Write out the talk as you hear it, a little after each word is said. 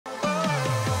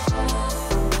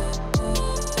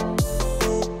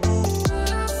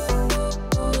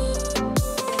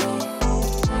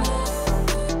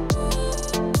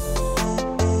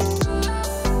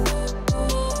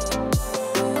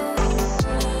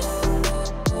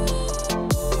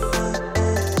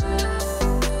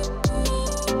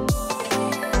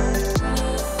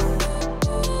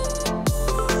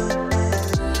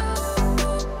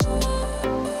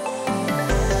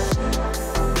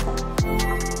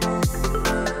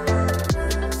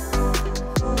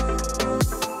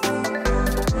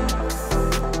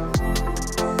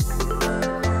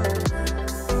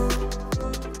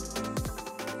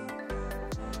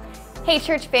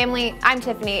church family, I'm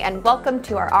Tiffany, and welcome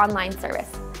to our online service.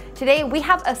 Today we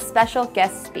have a special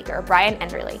guest speaker, Bryan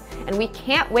Enderle, and we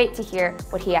can't wait to hear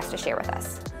what he has to share with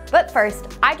us. But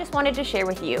first, I just wanted to share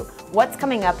with you what's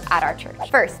coming up at our church.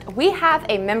 First, we have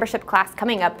a membership class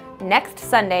coming up next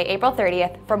Sunday, April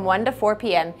 30th from 1 to 4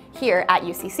 p.m. here at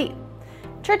UCC.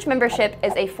 Church membership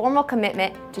is a formal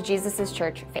commitment to Jesus'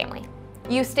 church family.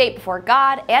 You state before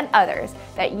God and others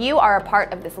that you are a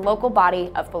part of this local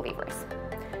body of believers.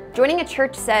 Joining a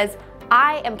church says,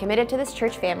 I am committed to this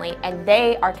church family and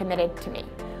they are committed to me.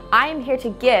 I am here to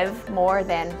give more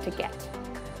than to get.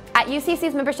 At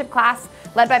UCC's membership class,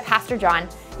 led by Pastor John,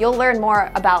 you'll learn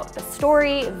more about the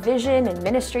story, vision, and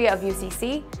ministry of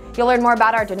UCC. You'll learn more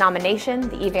about our denomination,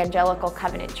 the Evangelical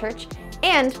Covenant Church,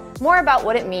 and more about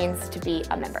what it means to be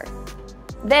a member.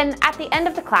 Then, at the end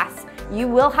of the class, you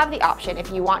will have the option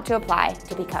if you want to apply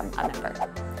to become a member.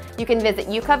 You can visit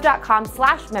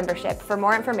ucov.com/membership for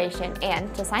more information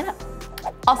and to sign up.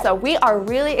 Also, we are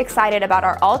really excited about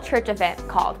our all-church event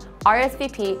called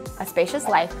RSVP, A Spacious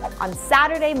Life, on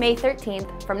Saturday, May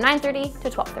 13th from 9:30 to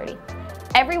 12:30.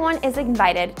 Everyone is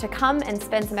invited to come and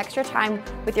spend some extra time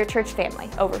with your church family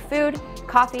over food,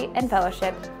 coffee, and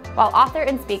fellowship, while author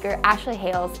and speaker Ashley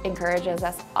Hales encourages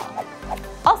us all.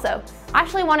 Also,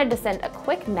 Ashley wanted to send a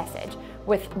quick message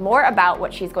with more about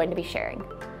what she's going to be sharing.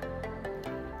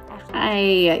 Hi,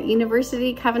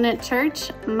 University Covenant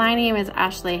Church. My name is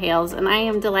Ashley Hales, and I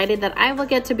am delighted that I will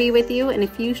get to be with you in a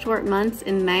few short months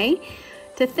in May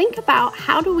to think about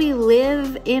how do we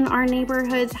live in our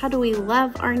neighborhoods, how do we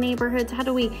love our neighborhoods, how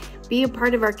do we be a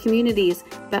part of our communities,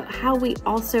 but how we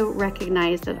also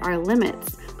recognize that our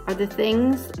limits are the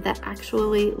things that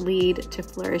actually lead to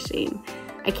flourishing.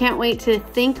 I can't wait to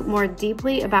think more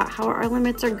deeply about how our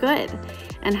limits are good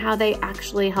and how they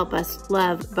actually help us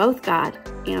love both God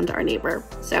and our neighbor.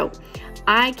 So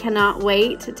I cannot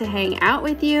wait to hang out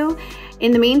with you.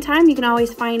 In the meantime, you can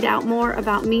always find out more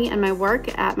about me and my work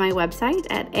at my website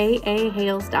at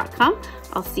aahales.com.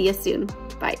 I'll see you soon.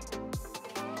 Bye.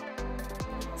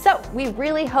 So we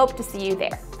really hope to see you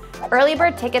there. Early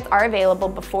bird tickets are available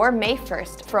before May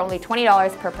 1st for only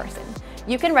 $20 per person.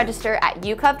 You can register at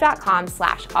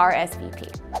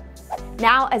ucov.com/RSVP.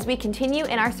 Now, as we continue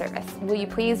in our service, will you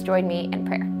please join me in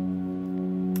prayer?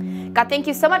 God, thank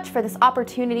you so much for this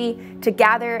opportunity to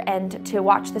gather and to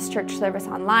watch this church service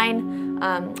online.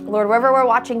 Lord, wherever we're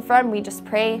watching from, we just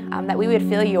pray that we would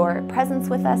feel your presence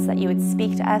with us, that you would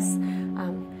speak to us.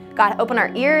 God, open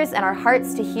our ears and our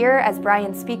hearts to hear as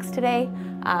Bryan speaks today.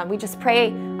 We just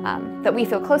pray that we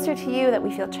feel closer to you, that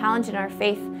we feel challenged in our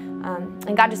faith.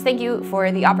 And God, just thank you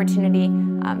for the opportunity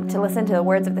to listen to the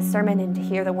words of the sermon and to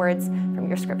hear the words from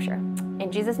your scripture.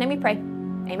 In Jesus' name we pray.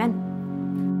 Amen.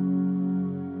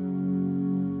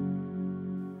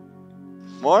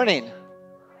 Morning.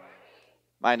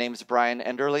 My name is Bryan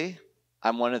Enderle.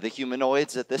 I'm one of the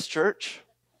humanoids at this church.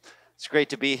 It's great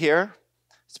to be here.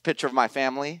 It's a picture of my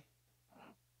family.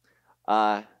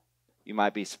 You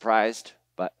might be surprised,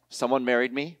 but someone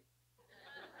married me.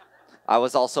 I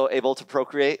was also able to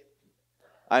procreate.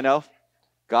 I know.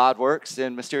 God works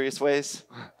in mysterious ways.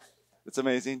 It's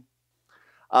amazing.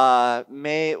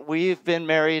 We've been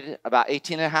married about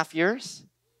 18 and a half years.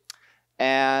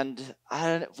 And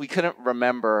we couldn't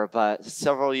remember, but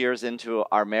several years into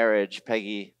our marriage,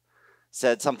 Peggy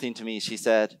said something to me. She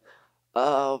said,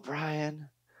 "Oh,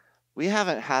 Bryan, we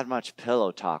haven't had much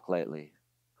pillow talk lately."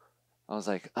 I was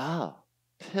like, "Oh,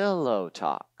 pillow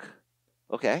talk.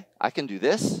 Okay, I can do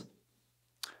this.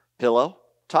 Pillow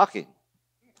talking.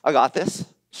 I got this.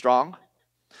 Strong."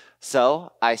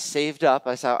 So I saved up.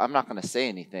 I said, I'm not going to say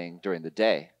anything during the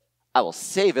day. I will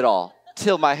save it all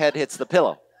till my head hits the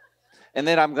pillow. And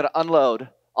then I'm going to unload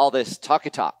all this talky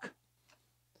talk.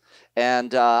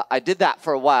 And I did that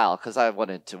for a while because I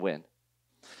wanted to win.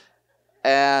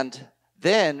 And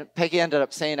then Peggy ended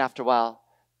up saying after a while,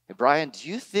 "Hey, Bryan, do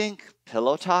you think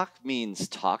pillow talk means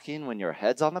talking when your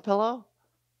head's on the pillow?"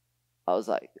 I was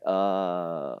like,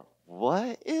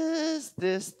 what is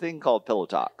this thing called pillow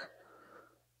talk?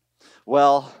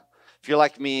 Well, if you're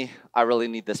like me, I really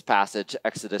need this passage,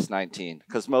 Exodus 19,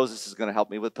 because Moses is going to help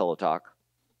me with pillow talk.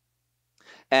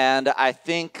 And I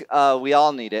think we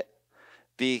all need it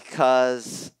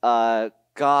because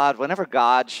whenever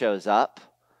God shows up,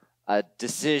 a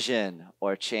decision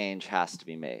or change has to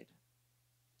be made.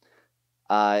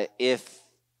 If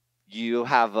you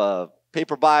have a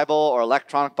paper Bible or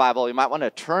electronic Bible, you might want to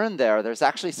turn there. There's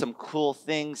actually some cool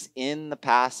things in the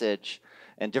passage,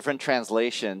 and different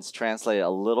translations translate it a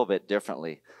little bit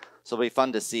differently. So it'll be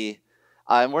fun to see.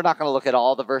 And we're not going to look at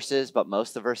all the verses, but most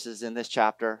of the verses in this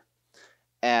chapter.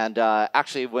 And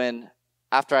actually,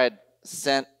 after I had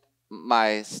sent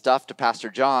my stuff to Pastor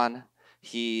John,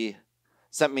 he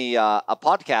sent me a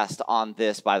podcast on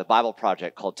this by the Bible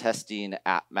Project called Testing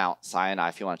at Mount Sinai,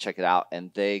 if you want to check it out.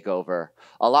 And they go over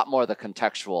a lot more of the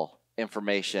contextual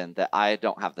information that I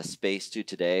don't have the space to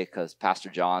today because Pastor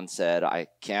John said I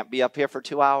can't be up here for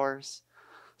 2 hours.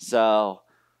 So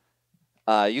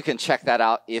you can check that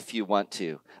out if you want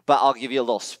to. But I'll give you a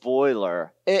little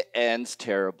spoiler. It ends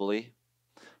terribly.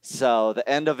 So the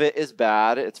end of it is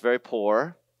bad. It's very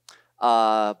poor.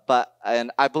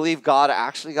 And I believe God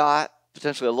actually got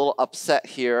potentially a little upset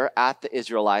here at the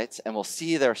Israelites, and we'll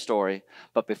see their story.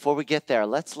 But before we get there,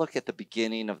 let's look at the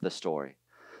beginning of the story.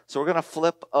 So we're going to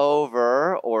flip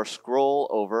over or scroll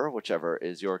over, whichever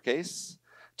is your case,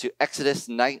 to Exodus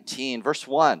 19, verse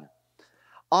 1.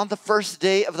 On the first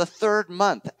day of the 3rd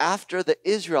month after the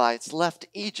Israelites left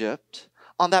Egypt,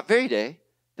 on that very day,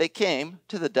 they came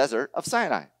to the desert of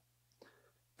Sinai.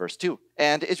 Verse 2,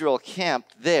 and Israel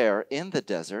camped there in the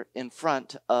desert in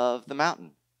front of the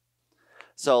mountain.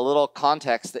 So a little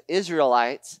context, the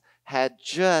Israelites had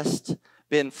just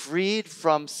been freed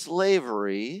from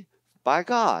slavery by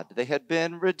God. They had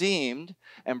been redeemed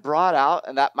and brought out,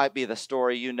 and that might be the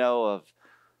story you know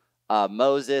of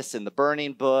Moses in the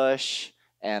burning bush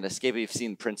and escaping. You've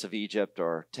seen Prince of Egypt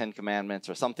or 10 Commandments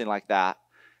or something like that.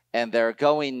 And they're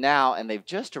going now, and they've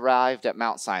just arrived at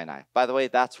Mount Sinai. By the way,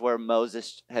 that's where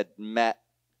Moses had met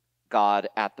God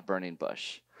at the burning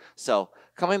bush. So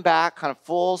coming back, kind of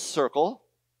full circle.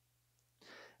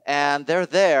 And they're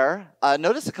there.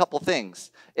 Notice a couple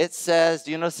things. It says,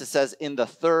 do you notice it says in the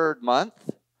 3rd month?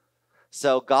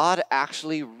 So God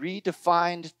actually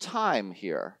redefined time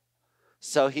here.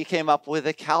 So he came up with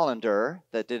a calendar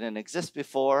that didn't exist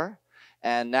before.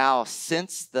 And now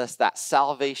since that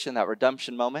salvation, that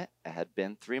redemption moment, it had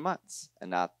been 3 months. And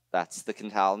now that's the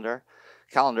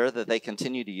calendar that they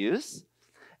continue to use.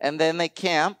 And then they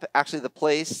camp. Actually, the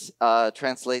place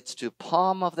translates to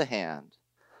palm of the hand.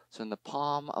 So in the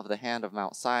palm of the hand of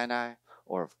Mount Sinai,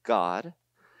 or of God.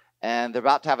 And they're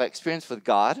about to have an experience with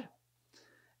God.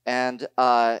 And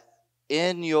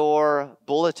in your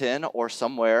bulletin or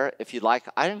somewhere, if you'd like,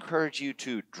 I encourage you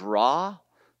to draw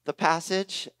the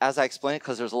passage as I explain it,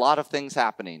 because there's a lot of things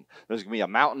happening. There's going to be a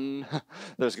mountain.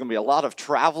 There's going to be a lot of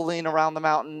traveling around the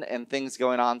mountain and things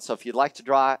going on. So if you'd like to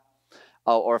draw it,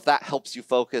 or if that helps you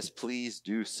focus, please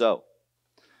do so.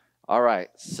 All right,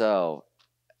 so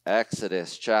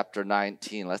Exodus chapter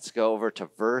 19. Let's go over to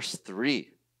verse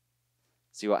 3.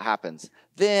 See what happens.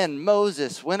 Then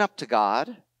Moses went up to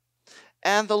God,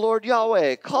 and the Lord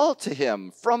Yahweh called to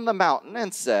him from the mountain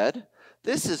and said,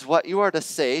 this is what you are to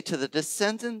say to the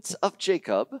descendants of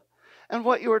Jacob, and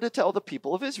what you are to tell the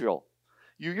people of Israel.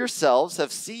 You yourselves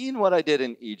have seen what I did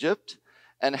in Egypt,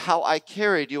 and how I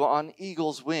carried you on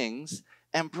eagle's wings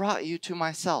and brought you to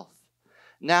myself.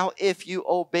 Now, if you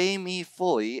obey me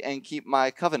fully and keep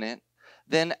my covenant,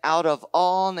 then out of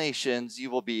all nations you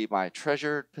will be my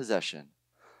treasured possession.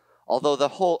 Although the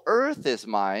whole earth is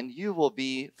mine, you will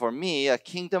be for me a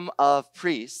kingdom of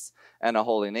priests and a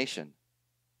holy nation.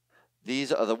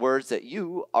 These are the words that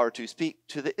you are to speak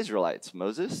to the Israelites,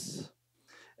 Moses.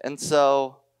 And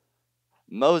so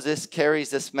Moses carries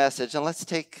this message. And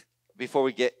before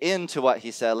we get into what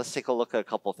he said, let's take a look at a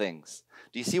couple things.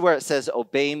 Do you see where it says,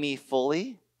 obey me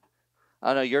fully? I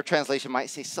don't know, your translation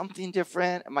might say something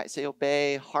different. It might say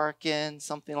obey, hearken,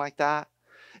 something like that.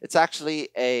 It's actually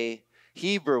a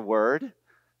Hebrew word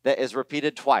that is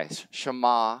repeated twice,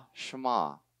 Shema,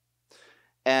 Shema.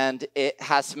 And it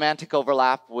has semantic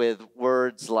overlap with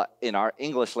words in our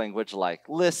English language like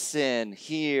listen,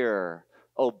 hear,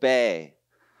 obey.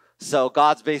 So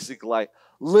God's basically like,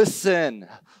 listen,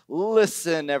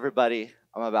 everybody.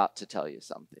 I'm about to tell you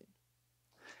something.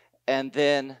 And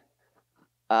then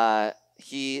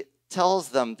he tells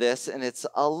them this, and it's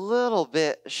a little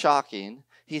bit shocking.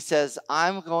 He says,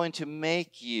 I'm going to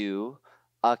make you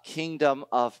a kingdom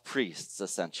of priests,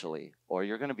 essentially, or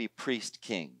you're going to be priest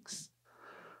kings,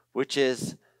 which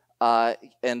is,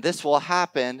 and this will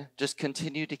happen, just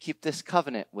continue to keep this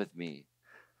covenant with me.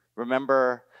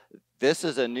 Remember, this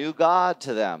is a new God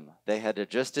to them. They had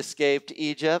just escaped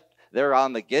Egypt. They're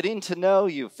on the getting to know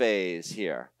you phase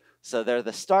here. So they're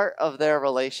the start of their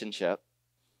relationship.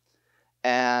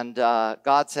 And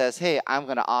God says, hey, I'm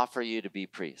going to offer you to be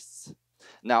priests.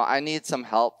 Now, I need some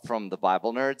help from the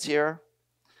Bible nerds here.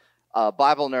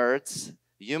 Bible nerds,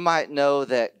 you might know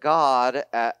that God,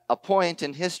 at a point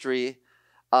in history,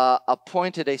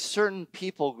 appointed a certain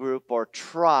people group or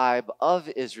tribe of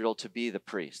Israel to be the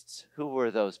priests. Who were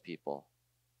those people?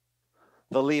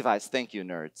 The Levites. Thank you,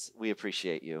 nerds. We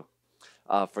appreciate you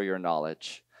for your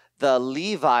knowledge. The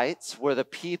Levites were the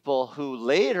people who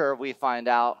later we find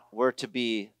out were to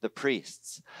be the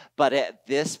priests. But at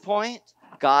this point,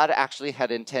 God actually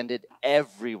had intended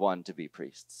everyone to be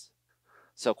priests.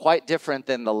 So quite different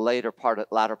than the latter part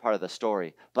of the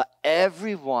story. But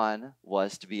everyone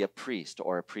was to be a priest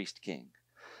or a priest king.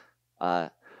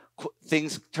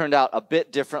 Things turned out a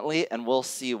bit differently, and we'll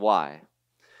see why.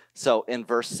 So in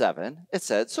verse 7, it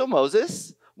said, "So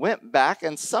Moses went back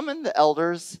and summoned the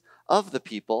elders of the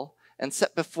people and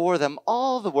set before them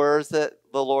all the words that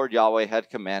the Lord Yahweh had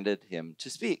commanded him to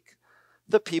speak.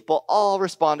 The people all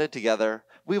responded together,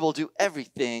 'We will do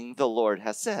everything the Lord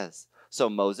has said.' So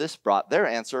Moses brought their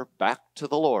answer back to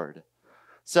the Lord."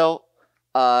 So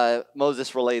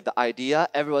Moses relayed the idea.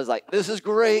 Everyone's like, "This is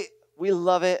great. We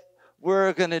love it.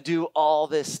 We're going to do all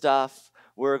this stuff.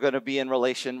 We're going to be in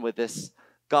relation with this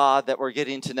God that we're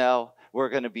getting to know. We're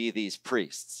going to be these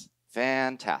priests."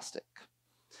 Fantastic.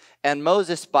 And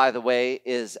Moses, by the way,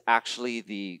 is actually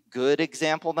the good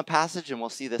example in the passage, and we'll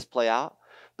see this play out.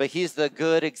 But he's the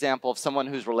good example of someone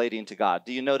who's relating to God.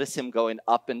 Do you notice him going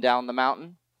up and down the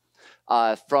mountain?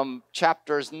 From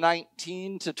chapters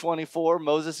 19 to 24,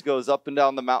 Moses goes up and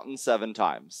down the mountain 7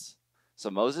 times.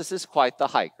 So Moses is quite the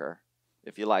hiker.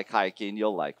 If you like hiking,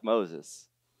 you'll like Moses.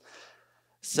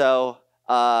 So,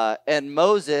 and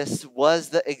Moses was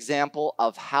the example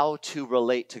of how to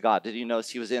relate to God. Did you notice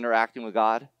he was interacting with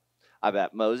God? I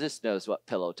bet Moses knows what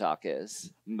pillow talk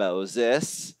is.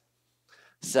 Moses.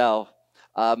 So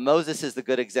Moses is the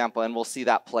good example, and we'll see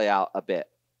that play out a bit.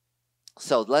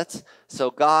 So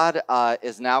God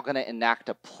is now going to enact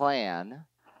a plan,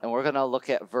 and we're going to look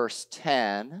at verse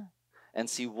 10 and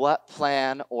see what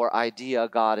plan or idea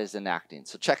God is enacting.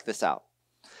 So check this out.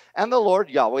 "And the Lord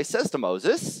Yahweh says to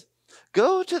Moses,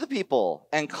 'Go to the people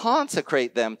and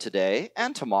consecrate them today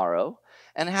and tomorrow,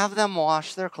 and have them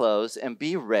wash their clothes and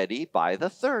be ready by the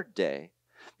 3rd day.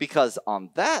 Because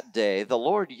on that day the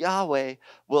Lord Yahweh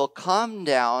will come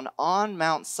down on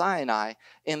Mount Sinai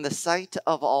in the sight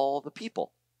of all the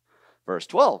people.'" Verse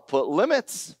 12, "Put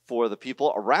limits for the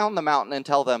people around the mountain and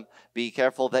tell them, 'Be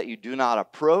careful that you do not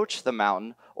approach the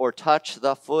mountain or touch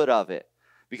the foot of it,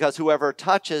 because whoever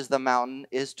touches the mountain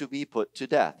is to be put to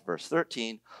death.'" Verse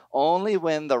 13, "Only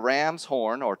when the ram's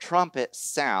horn or trumpet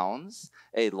sounds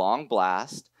a long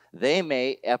blast, they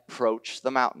may approach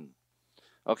the mountain."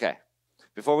 Okay.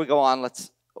 Before we go on,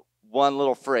 one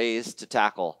little phrase to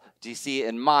tackle. Do you see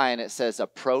in mine it says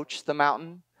approach the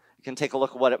mountain? You can take a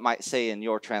look at what it might say in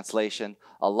your translation.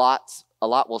 A lot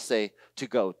will say to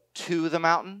go to the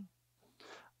mountain.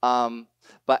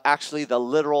 But actually the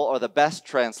literal or the best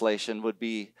translation would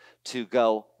be to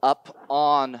go up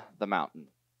on the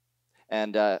mountain.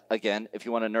 And again, if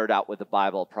you want to nerd out with the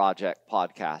Bible Project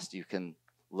podcast, you can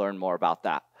learn more about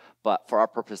that. But for our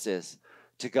purposes,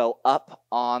 to go up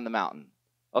on the mountain.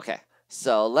 Okay,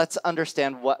 so let's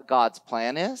understand what God's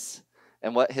plan is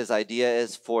and what his idea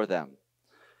is for them.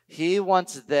 He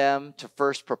wants them to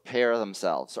first prepare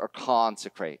themselves or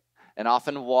consecrate. And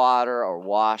often water or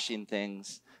washing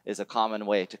things is a common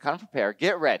way to kind of prepare.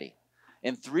 Get ready.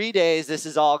 In 3 days, this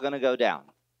is all going to go down.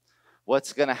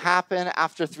 What's going to happen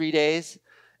after 3 days?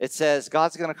 It says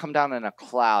God's going to come down in a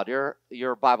cloud.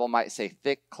 Your Bible might say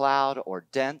thick cloud or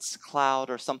dense cloud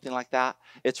or something like that.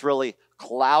 It's really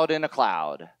cloud in a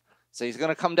cloud. So he's going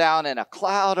to come down in a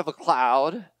cloud of a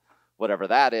cloud, whatever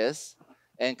that is,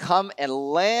 and come and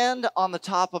land on the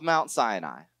top of Mount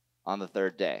Sinai on the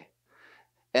 3rd day.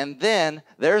 And then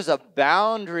there's a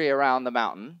boundary around the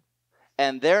mountain,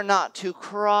 and they're not to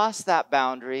cross that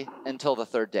boundary until the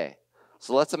 3rd day.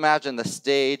 So let's imagine the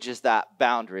stage is that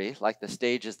boundary, like the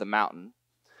stage is the mountain.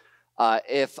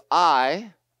 If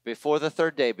I, before the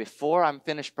 3rd day, before I'm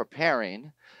finished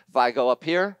preparing, if I go up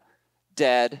here,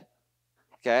 dead,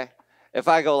 okay? If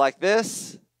I go like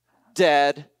this,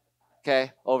 dead,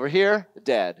 okay? Over here,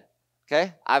 dead,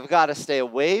 okay? I've got to stay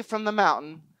away from the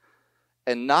mountain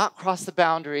and not cross the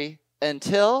boundary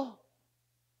until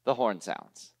the horn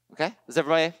sounds, okay? Does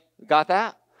everybody got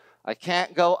that? I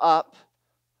can't go up,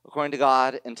 according to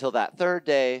God, until that 3rd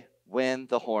day when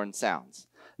the horn sounds.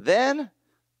 Then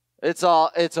it's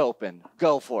open.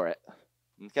 Go for it.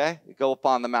 Okay? Go up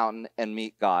on the mountain and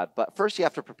meet God. But first you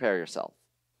have to prepare yourself.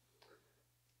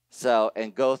 So,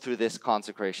 and go through this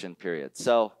consecration period.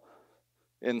 So,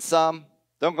 in sum,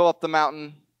 don't go up the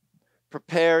mountain.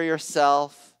 Prepare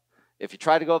yourself. If you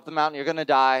try to go up the mountain, you're going to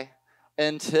die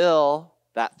until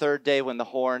that 3rd day when the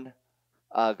horn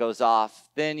goes off.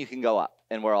 Then you can go up,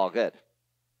 and we're all good.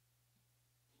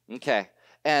 Okay,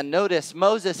 and notice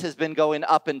Moses has been going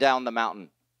up and down the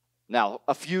mountain now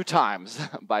a few times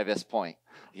by this point.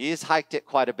 He's hiked it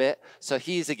quite a bit, so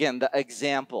he's, again, the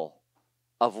example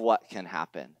of what can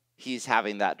happen. He's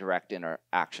having that direct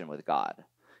interaction with God.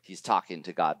 He's talking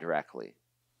to God directly.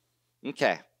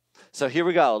 Okay, so here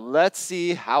we go. Let's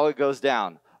see how it goes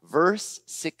down. Verse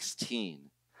 16.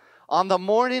 On the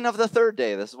morning of the third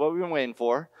day, this is what we've been waiting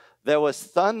for, there was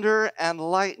thunder and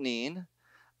lightning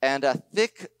and a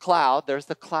thick cloud. There's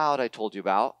the cloud I told you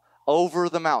about, over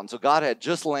the mountain. So God had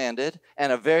just landed,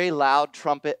 and a very loud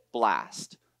trumpet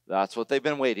blast. That's what they've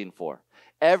been waiting for.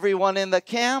 Everyone in the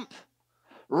camp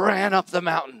ran up the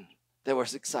mountain. They were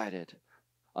excited.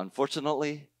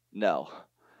 Unfortunately, no.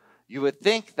 You would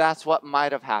think that's what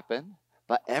might have happened,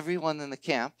 but everyone in the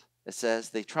camp, it says,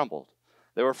 they trembled.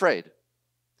 They were afraid.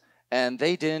 And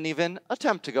they didn't even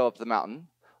attempt to go up the mountain.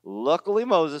 Luckily,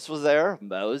 Moses was there.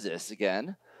 Moses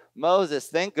again. Moses,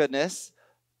 thank goodness,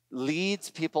 leads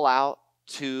people out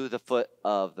to the foot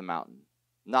of the mountain.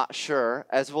 Not sure.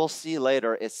 As we'll see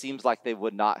later, it seems like they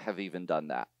would not have even done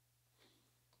that.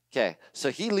 Okay,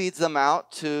 so he leads them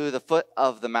out to the foot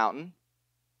of the mountain.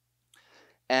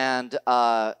 And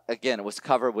again, it was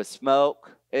covered with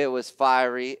smoke. It was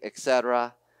fiery,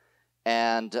 etc.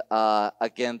 And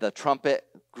again, the trumpet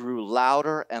grew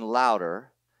louder and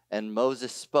louder. And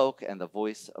Moses spoke, and the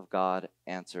voice of God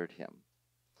answered him.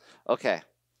 Okay,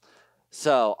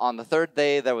 so on the third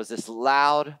day, there was this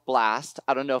loud blast.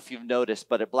 I don't know if you've noticed,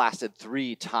 but it blasted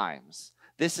 3 times.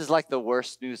 This is like the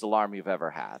worst snooze alarm you've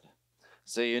ever had.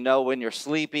 So you know when you're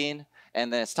sleeping,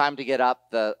 and then it's time to get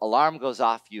up, the alarm goes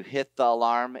off, you hit the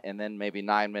alarm, and then maybe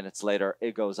 9 minutes later,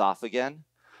 it goes off again.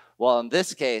 Well, in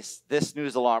this case, this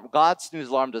snooze alarm, God's snooze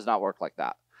alarm does not work like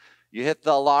that. You hit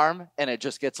the alarm, and it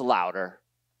just gets louder.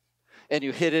 And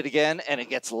you hit it again, and it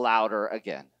gets louder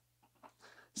again.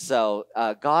 So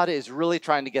God is really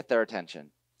trying to get their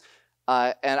attention.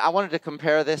 And I wanted to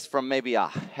compare this from maybe a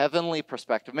heavenly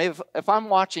perspective. Maybe if I'm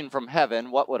watching from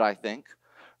heaven, what would I think?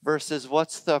 Versus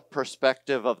what's the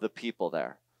perspective of the people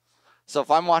there? So if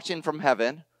I'm watching from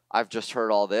heaven, I've just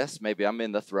heard all this. Maybe I'm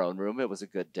in the throne room. It was a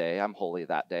good day. I'm holy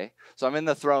that day. So I'm in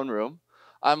the throne room.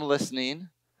 I'm listening.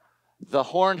 The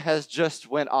horn has just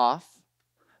went off.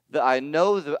 I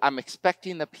know that I'm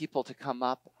expecting the people to come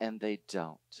up, and they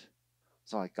don't.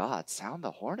 So I'm like, God, sound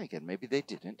the horn again. Maybe they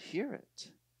didn't hear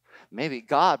it. Maybe,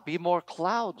 God, be more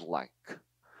cloud-like.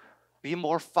 Be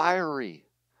more fiery.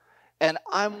 And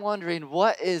I'm wondering,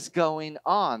 what is going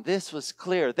on? This was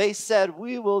clear. They said,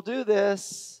 we will do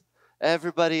this.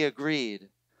 Everybody agreed.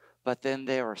 But then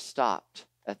they were stopped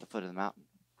at the foot of the mountain.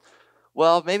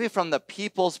 Well, maybe from the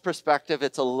people's perspective,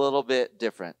 it's a little bit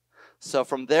different. So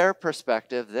from their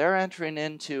perspective, they're entering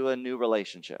into a new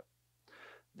relationship.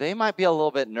 They might be a little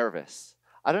bit nervous.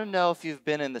 I don't know if you've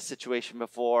been in this situation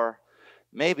before.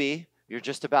 Maybe you're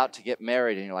just about to get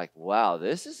married and you're like, wow,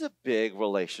 this is a big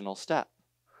relational step.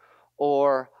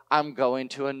 Or I'm going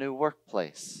to a new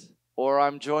workplace. Or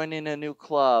I'm joining a new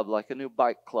club, like a new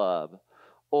bike club.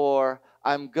 Or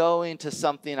I'm going to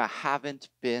something I haven't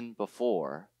been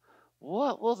before.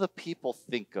 What will the people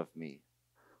think of me?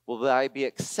 Will I be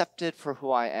accepted for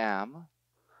who I am?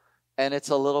 And it's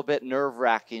a little bit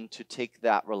nerve-wracking to take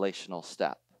that relational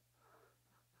step.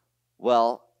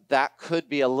 Well, that could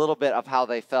be a little bit of how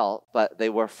they felt, but they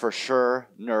were for sure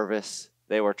nervous.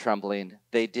 They were trembling.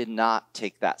 They did not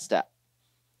take that step.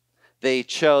 They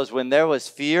chose, when there was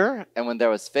fear and when there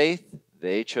was faith,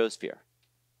 they chose fear.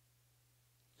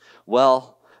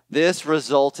 Well, this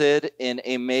resulted in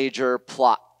a major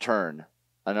plot turn.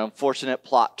 An unfortunate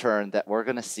plot turn that we're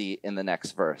going to see in the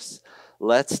next verse.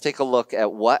 Let's take a look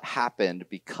at what happened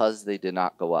because they did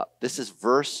not go up. This is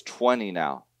verse 20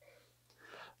 now.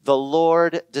 The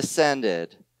Lord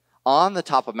descended on the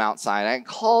top of Mount Sinai and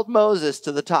called Moses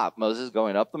to the top. Moses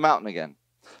going up the mountain again.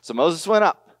 So Moses went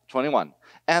up, 21.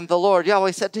 And the Lord,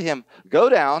 Yahweh, said to him, go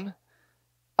down.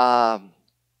 Verse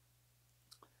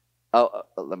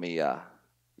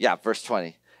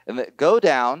 20. Go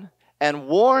down and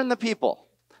warn the people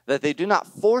that they do not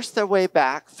force their way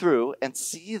back through and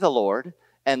see the Lord,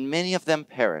 and many of them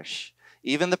perish.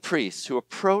 Even the priests who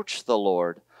approach the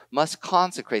Lord must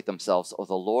consecrate themselves, or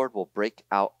the Lord will break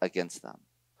out against them.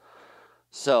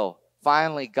 So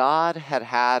finally, God had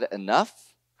had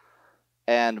enough,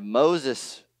 and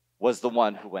Moses was the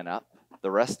one who went up.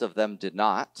 The rest of them did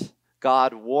not.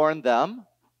 God warned them,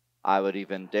 I would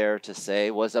even dare to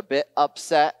say, was a bit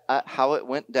upset at how it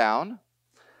went down.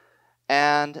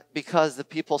 And because the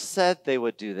people said they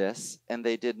would do this, and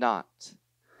they did not.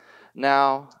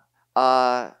 Now,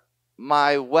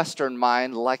 my Western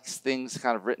mind likes things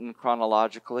kind of written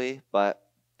chronologically, but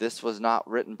this was not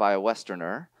written by a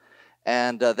Westerner.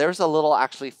 And there's a little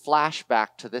actually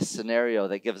flashback to this scenario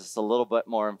that gives us a little bit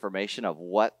more information of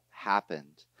what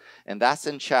happened. And that's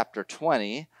in chapter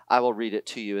 20 I will read it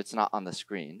to you. It's not on the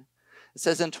screen. It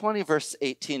says in 20 verse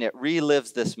 18, it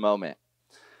relives this moment.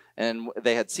 And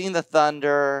they had seen the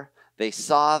thunder, they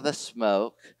saw the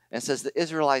smoke, and it says the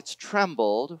Israelites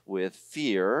trembled with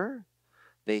fear.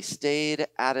 They stayed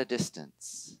at a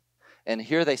distance. And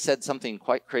here they said something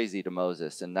quite crazy to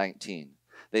Moses in 19.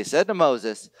 They said to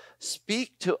Moses,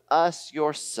 "Speak to us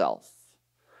yourself.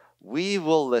 We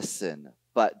will listen,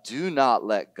 but do not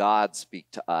let God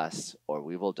speak to us, or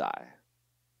we will die."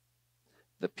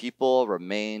 The people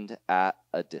remained at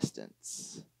a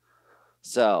distance.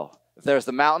 So, if there's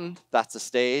the mountain, that's the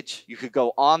stage. You could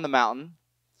go on the mountain.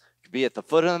 You could be at the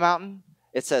foot of the mountain.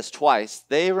 It says twice,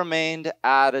 they remained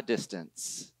at a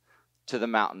distance to the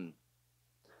mountain.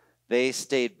 They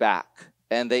stayed back.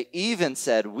 And they even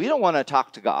said, "We don't want to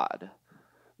talk to God.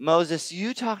 Moses,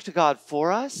 you talk to God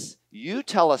for us. You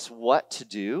tell us what to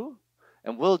do,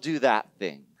 and we'll do that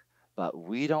thing. But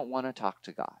we don't want to talk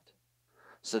to God."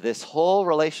 So this whole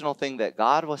relational thing that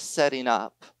God was setting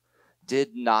up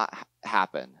did not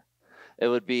happen. It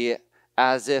would be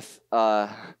as if,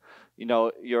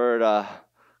 you're at a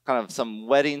kind of some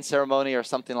wedding ceremony or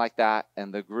something like that,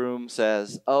 and the groom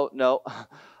says, "Oh, no,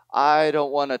 I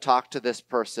don't want to talk to this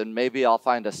person. Maybe I'll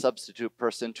find a substitute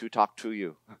person to talk to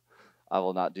you." I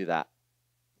will not do that.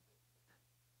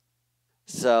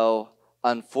 So,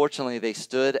 unfortunately, they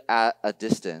stood at a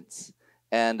distance.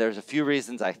 And there's a few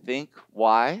reasons, I think,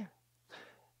 why.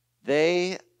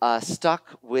 They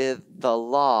stuck with the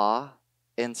law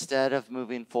instead of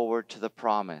moving forward to the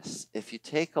promise. If you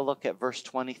take a look at verse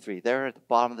 23, there at the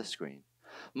bottom of the screen.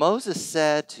 Moses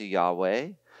said to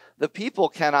Yahweh, "The people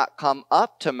cannot come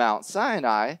up to Mount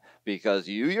Sinai because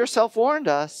you yourself warned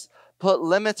us. Put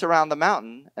limits around the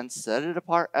mountain and set it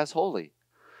apart as holy."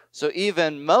 So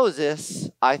even Moses,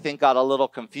 I think, got a little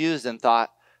confused and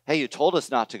thought, "Hey, you told us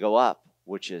not to go up,"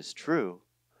 which is true,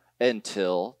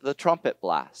 until the trumpet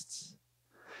blasts.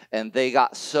 And they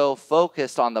got so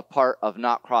focused on the part of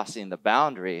not crossing the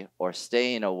boundary or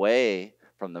staying away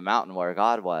from the mountain where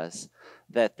God was,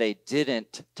 that they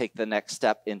didn't take the next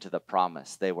step into the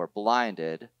promise. They were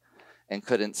blinded and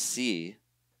couldn't see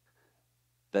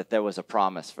that there was a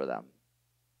promise for them.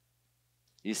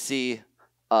 You see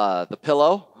the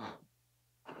pillow?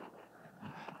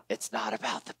 It's not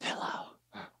about the pillow.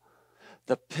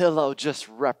 The pillow just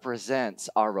represents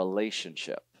our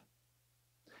relationship.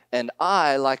 And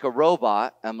I, like a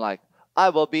robot, am like, "I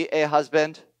will be a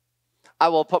husband. I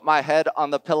will put my head on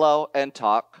the pillow and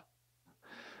talk."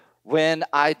 When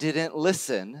I didn't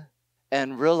listen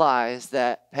and realize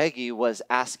that Peggy was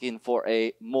asking for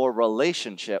a more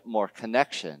relationship, more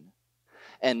connection,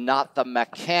 and not the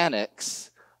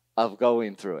mechanics of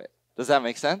going through it. Does that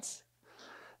make sense?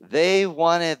 They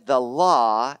wanted the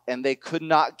law, and they could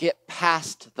not get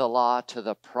past the law to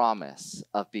the promise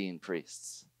of being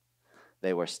priests.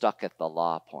 They were stuck at the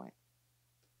law point.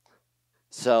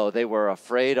 So they were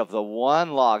afraid of the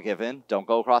one law given, don't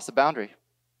go across the boundary.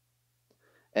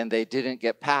 And they didn't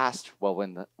get past, well,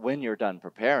 when you're done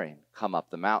preparing, come up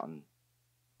the mountain.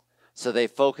 So they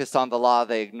focused on the law,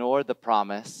 they ignored the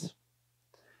promise,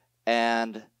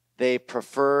 and they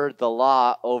preferred the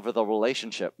law over the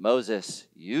relationship. "Moses,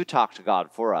 you talk to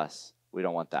God for us. We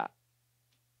don't want that."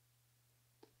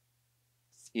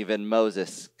 Even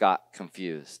Moses got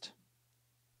confused.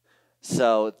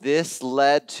 So this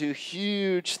led to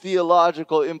huge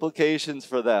theological implications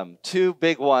for them. Two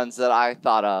big ones that I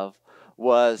thought of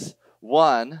was,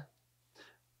 one,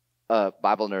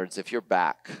 Bible nerds, if you're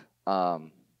back,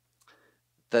 the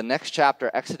next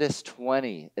chapter, Exodus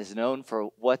 20, is known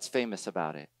for what's famous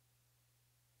about it.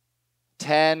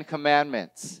 10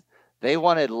 commandments. They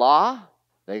wanted law,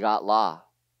 they got law.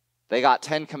 They got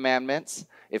 10 commandments.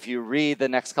 If you read the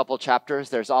next couple chapters,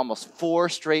 there's almost 4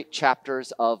 straight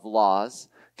chapters of laws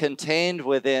contained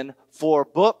within 4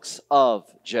 books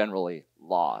of generally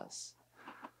laws.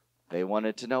 They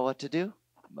wanted to know what to do.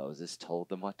 Moses told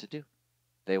them what to do.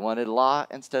 They wanted law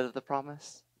instead of the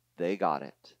promise. They got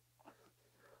it.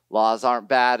 Laws aren't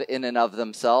bad in and of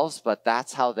themselves, but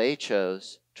that's how they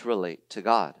chose to relate to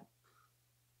God.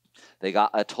 They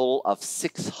got a total of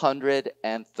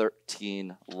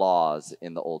 613 laws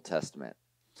in the Old Testament.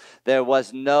 There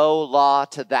was no law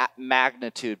to that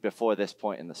magnitude before this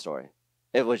point in the story.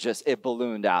 It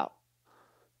ballooned out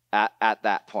at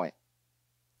that point.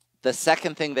 The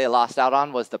second thing they lost out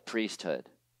on was the priesthood.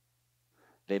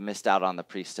 They missed out on the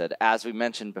priesthood. As we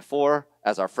mentioned before,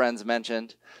 as our friends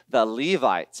mentioned, the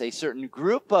Levites, a certain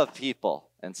group of people,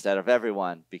 instead of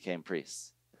everyone, became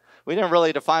priests. We didn't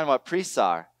really define what priests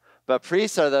are, but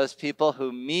priests are those people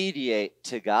who mediate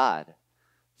to God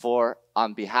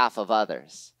on behalf of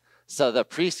others. So the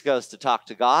priest goes to talk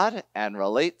to God and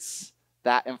relates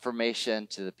that information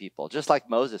to the people, just like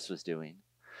Moses was doing.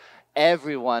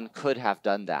 Everyone could have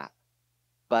done that,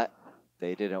 but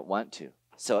they didn't want to.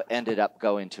 So it ended up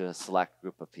going to a select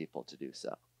group of people to do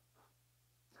so.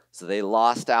 So they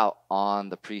lost out on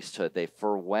the priesthood. They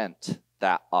forwent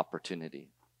that opportunity.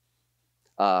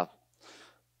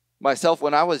 Myself,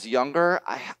 when I was younger,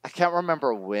 I can't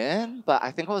remember when, but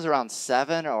I think it was around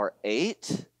 7 or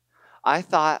 8. I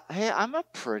thought, hey, I'm a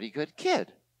pretty good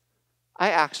kid. I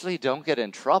actually don't get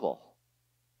in trouble.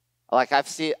 Like I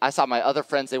saw my other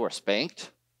friends, they were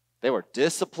spanked. They were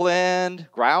disciplined,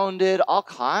 grounded, all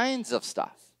kinds of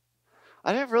stuff.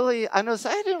 I didn't really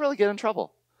get in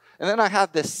trouble. And then I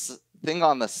had this thing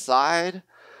on the side.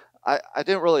 I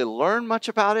didn't really learn much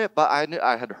about it, but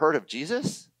I had heard of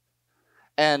Jesus.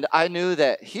 And I knew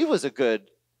that he was a good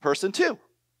person too.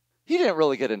 He didn't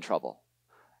really get in trouble.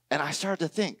 And I started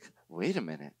to think, wait a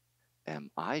minute, am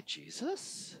I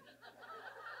Jesus?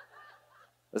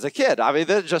 As a kid, I mean,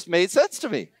 that just made sense to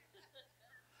me.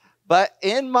 But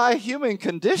in my human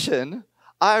condition,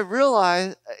 I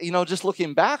realized, just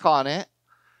looking back on it,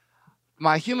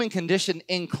 my human condition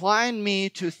inclined me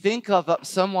to think of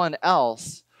someone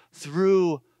else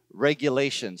through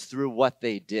regulations, through what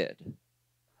they did.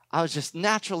 I was just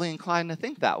naturally inclined to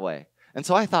think that way. And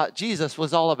so I thought Jesus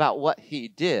was all about what he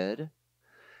did.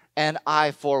 And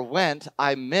I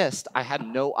had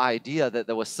no idea that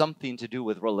there was something to do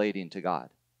with relating to God.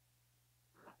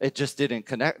 It just didn't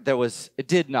connect. It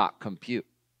did not compute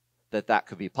that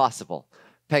could be possible.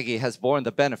 Peggy has borne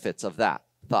the benefits of that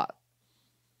thought.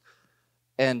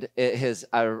 And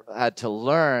I had to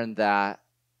learn that,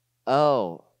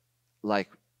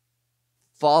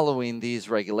 following these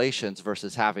regulations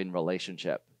versus having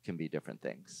relationship can be different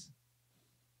things.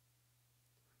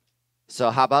 So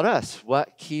how about us?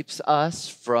 What keeps us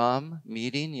from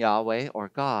meeting Yahweh or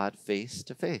God face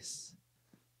to face?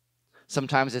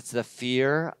 Sometimes it's the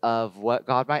fear of what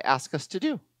God might ask us to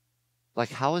do.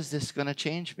 Like, how is this going to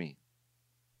change me?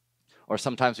 Or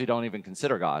sometimes we don't even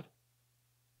consider God.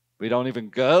 We don't even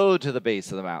go to the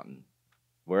base of the mountain.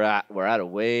 We're at a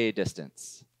way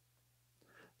distance.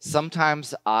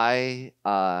 Sometimes I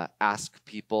ask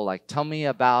people, like, tell me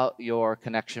about your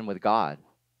connection with God.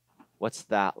 What's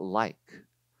that like?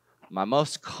 My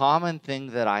most common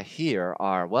thing that I hear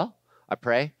are, well, I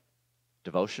pray,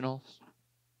 devotionals.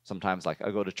 Sometimes, like,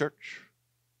 I go to church,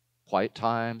 quiet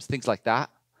times, things like that.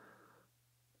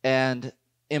 And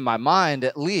in my mind,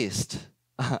 at least,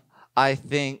 I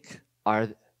think,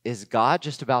 is God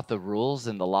just about the rules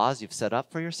and the laws you've set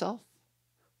up for yourself?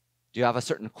 Do you have a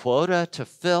certain quota to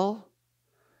fill?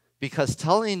 Because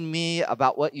telling me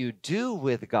about what you do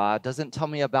with God doesn't tell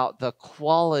me about the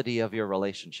quality of your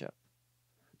relationship.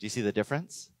 Do you see the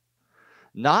difference?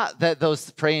 Not that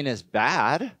those praying is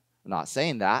bad. I'm not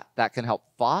saying that. That can help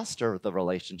foster the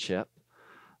relationship.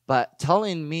 But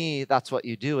telling me that's what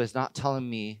you do is not telling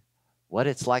me what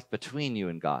it's like between you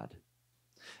and God.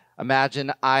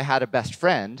 Imagine I had a best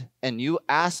friend and you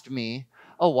asked me,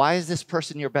 why is this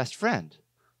person your best friend?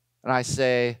 And I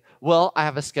say, well, I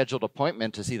have a scheduled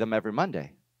appointment to see them every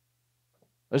Monday.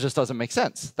 It just doesn't make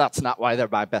sense. That's not why they're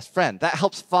my best friend. That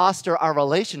helps foster our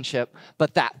relationship,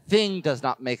 but that thing does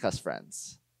not make us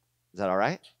friends. Is that all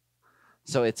right?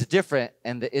 So it's different,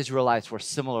 and the Israelites were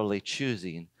similarly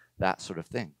choosing that sort of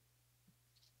thing.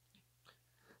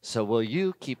 So will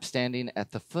you keep standing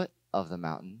at the foot of the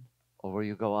mountain, or will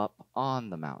you go up on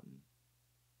the mountain?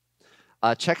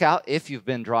 Check out, if you've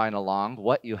been drawing along,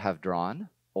 what you have drawn,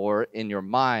 or in your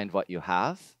mind what you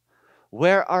have.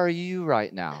 Where are you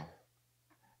right now?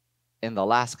 In the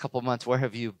last couple months, where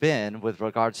have you been with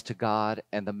regards to God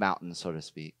and the mountain, so to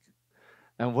speak?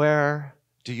 And where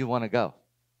do you want to go?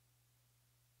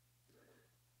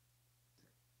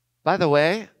 By the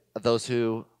way, those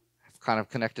who have kind of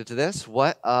connected to this,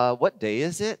 what day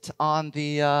is it on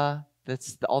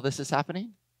all this is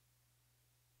happening?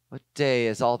 What day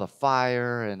is all the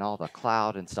fire and all the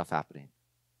cloud and stuff happening?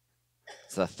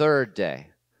 It's the third day.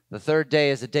 The third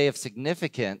day is a day of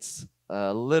significance,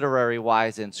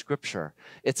 literary-wise in Scripture.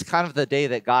 It's kind of the day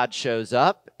that God shows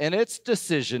up, and it's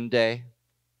decision day.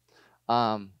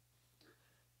 Let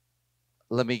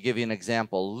me give you an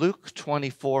example. Luke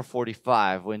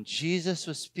 24:45, when Jesus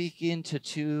was speaking to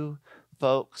two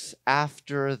folks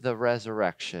after the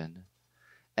resurrection,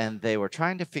 and they were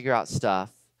trying to figure out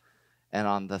stuff,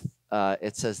 and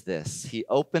it says this: he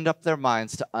opened up their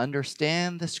minds to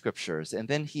understand the Scriptures, and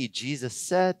then Jesus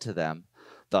said to them,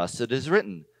 thus it is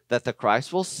written, that the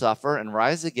Christ will suffer and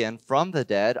rise again from the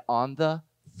dead on the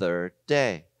third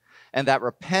day, and that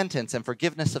repentance and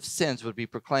forgiveness of sins would be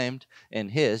proclaimed in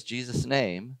Jesus'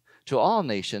 name to all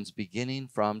nations, beginning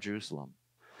from Jerusalem.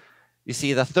 You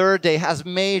see, the third day has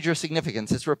major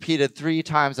significance. It's repeated 3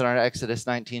 times in our Exodus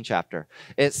 19 chapter.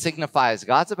 It signifies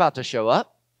God's about to show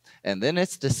up, and then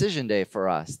it's decision day for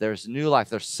us. There's new life.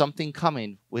 There's something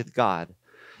coming with God.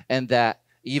 And that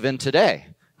even today,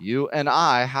 you and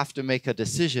I have to make a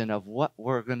decision of what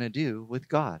we're going to do with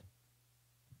God.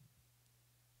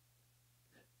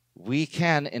 We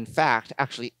can, in fact,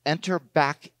 actually enter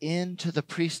back into the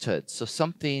priesthood. So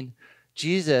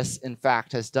Jesus, in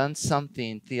fact, has done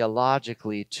something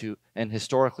theologically and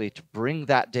historically to bring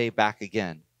that day back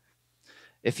again.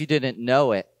 If you didn't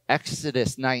know it,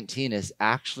 Exodus 19 is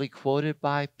actually quoted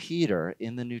by Peter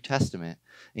in the New Testament.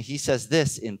 And he says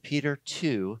this in Peter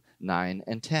 2, 9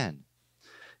 and 10.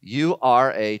 You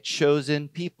are a chosen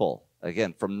people.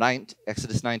 Again, from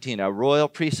Exodus 19, a royal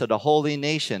priesthood, a holy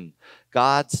nation,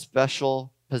 God's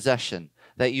special possession,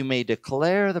 that you may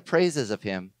declare the praises of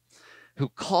him who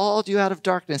called you out of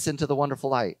darkness into the wonderful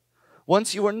light.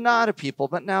 Once you were not a people,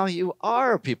 but now you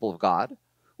are a people of God.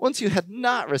 Once you had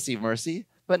not received mercy,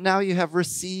 but now you have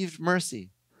received mercy.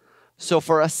 So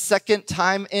for a second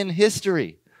time in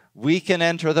history, we can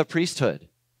enter the priesthood.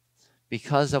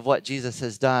 Because of what Jesus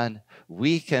has done,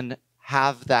 we can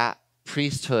have that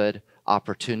priesthood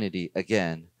opportunity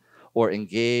again, or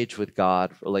engage with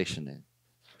God relationally.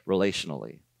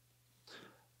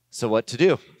 So what to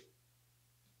do?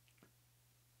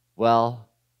 Well,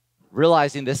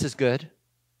 realizing this is good,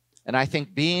 and I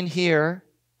think being here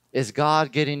is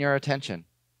God getting your attention.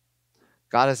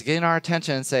 God is getting our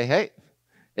attention and say, hey,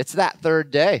 it's that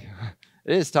third day.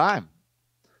 It is time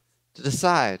to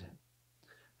decide.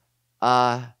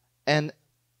 And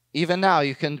even now,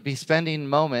 you can be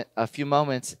spending a few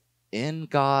moments in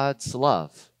God's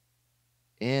love.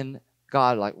 In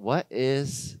God, like, what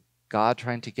is God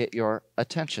trying to get your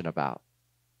attention about?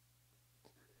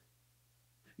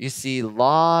 You see,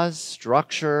 laws,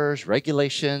 structures,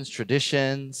 regulations,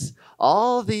 traditions,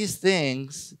 all these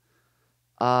things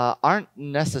aren't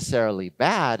necessarily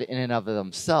bad in and of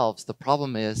themselves. The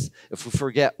problem is if we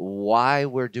forget why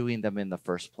we're doing them in the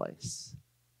first place.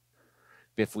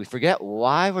 If we forget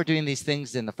why we're doing these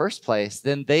things in the first place,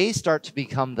 then they start to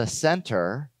become the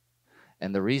center,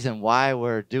 and the reason why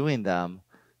we're doing them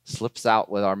slips out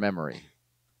with our memory.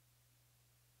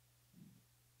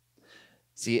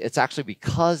 See, it's actually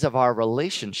because of our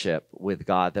relationship with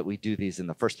God that we do these in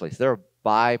the first place. They're a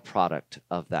byproduct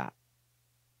of that.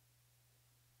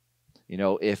 You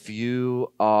know, if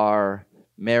you are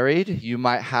married, you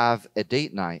might have a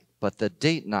date night, but the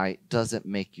date night doesn't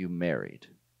make you married.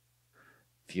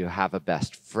 If you have a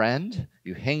best friend,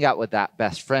 you hang out with that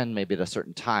best friend maybe at a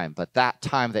certain time, but that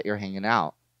time that you're hanging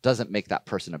out doesn't make that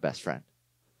person a best friend.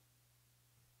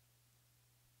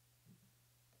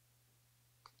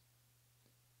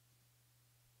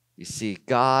 You see,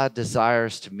 God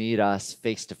desires to meet us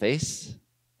face to face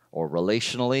or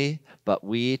relationally, but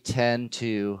we tend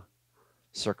to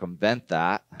circumvent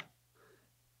that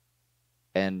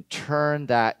and turn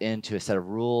that into a set of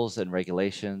rules and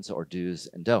regulations or do's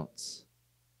and don'ts.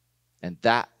 And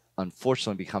that,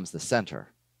 unfortunately, becomes the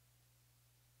center.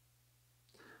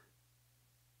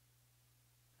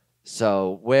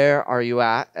 So where are you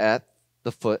at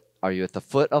the foot? Are you at the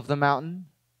foot of the mountain?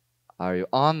 Are you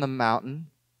on the mountain?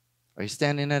 Are you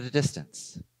standing at a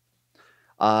distance?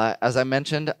 As I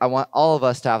mentioned, I want all of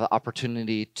us to have the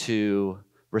opportunity to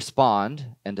respond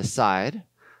and decide.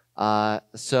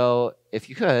 So if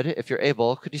you're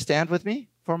able, could you stand with me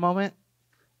for a moment?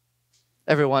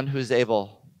 Everyone who's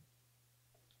able.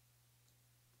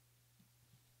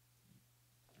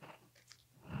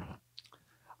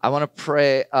 I want to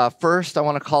pray. First, I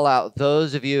want to call out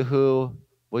those of you who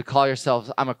would call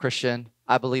yourselves, I'm a Christian,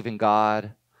 I believe in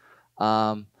God,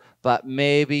 but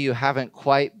maybe you haven't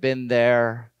quite been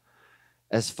there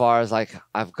as far as like,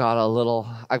 I've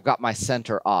got my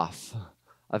center off.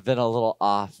 I've been a little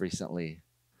off recently.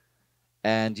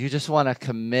 And you just want to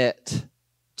commit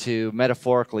to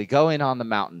metaphorically going on the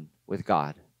mountain with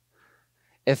God.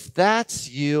 If that's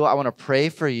you, I want to pray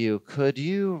for you. Could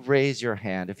you raise your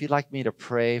hand if you'd like me to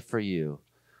pray for you?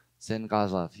 It's in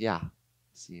God's love. Yeah,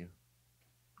 see you.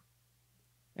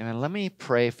 Amen. Let me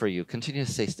pray for you. Continue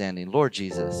to stay standing. Lord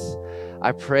Jesus,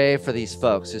 I pray for these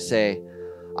folks who say,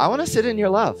 I want to sit in your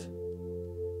love.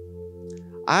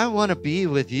 I want to be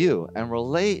with you and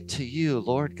relate to you,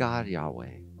 Lord God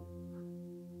Yahweh.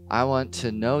 I want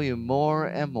to know you more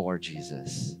and more,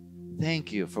 Jesus.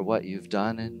 Thank you for what you've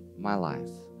done in my life.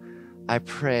 I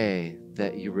pray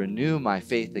that you renew my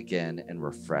faith again and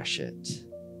refresh it.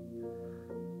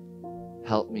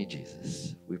 Help me,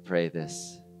 Jesus. We pray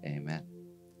this. Amen.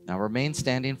 Now remain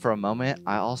standing for a moment.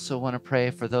 I also want to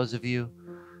pray for those of you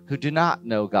who do not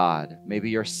know God. Maybe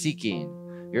you're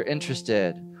seeking, you're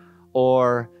interested,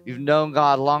 or you've known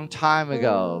God a long time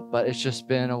ago, but it's just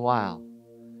been a while.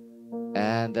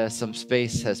 And some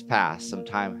space has passed, some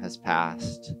time has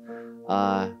passed.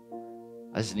 I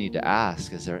just need to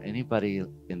ask, is there anybody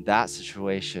in that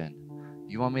situation?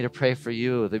 You want me to pray for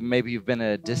you? That maybe you've been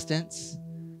at a distance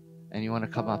and you want to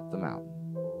come up the mountain.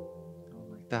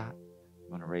 Like that. You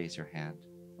want to raise your hand.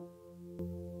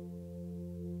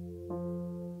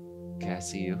 Okay, I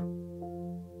see you.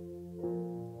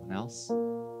 Anyone else?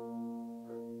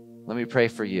 Let me pray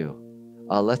for you.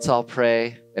 Let's all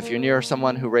pray. If you're near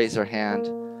someone who raised their hand,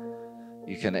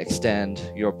 you can extend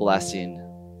your blessing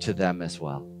to them as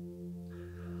well.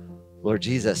 Lord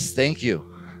Jesus, thank you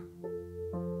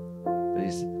for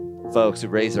these folks who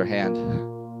raised their hand.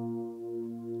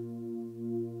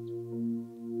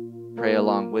 Pray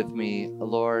along with me.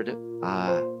 Lord,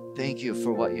 thank you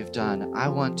for what you've done. I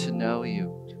want to know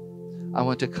you. I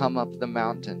want to come up the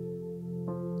mountain.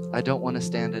 I don't want to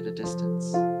stand at a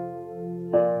distance.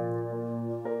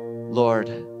 Lord,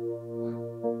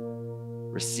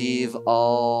 receive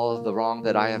all the wrong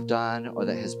that I have done or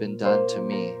that has been done to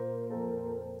me.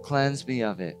 Cleanse me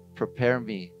of it. Prepare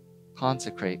me.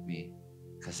 Consecrate me,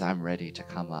 because I'm ready to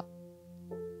come up.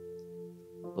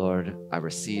 Lord, I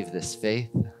receive this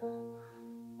faith.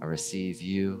 I receive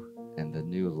you and the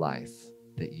new life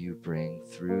that you bring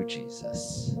through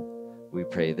Jesus. We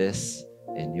pray this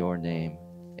in your name.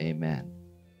 Amen.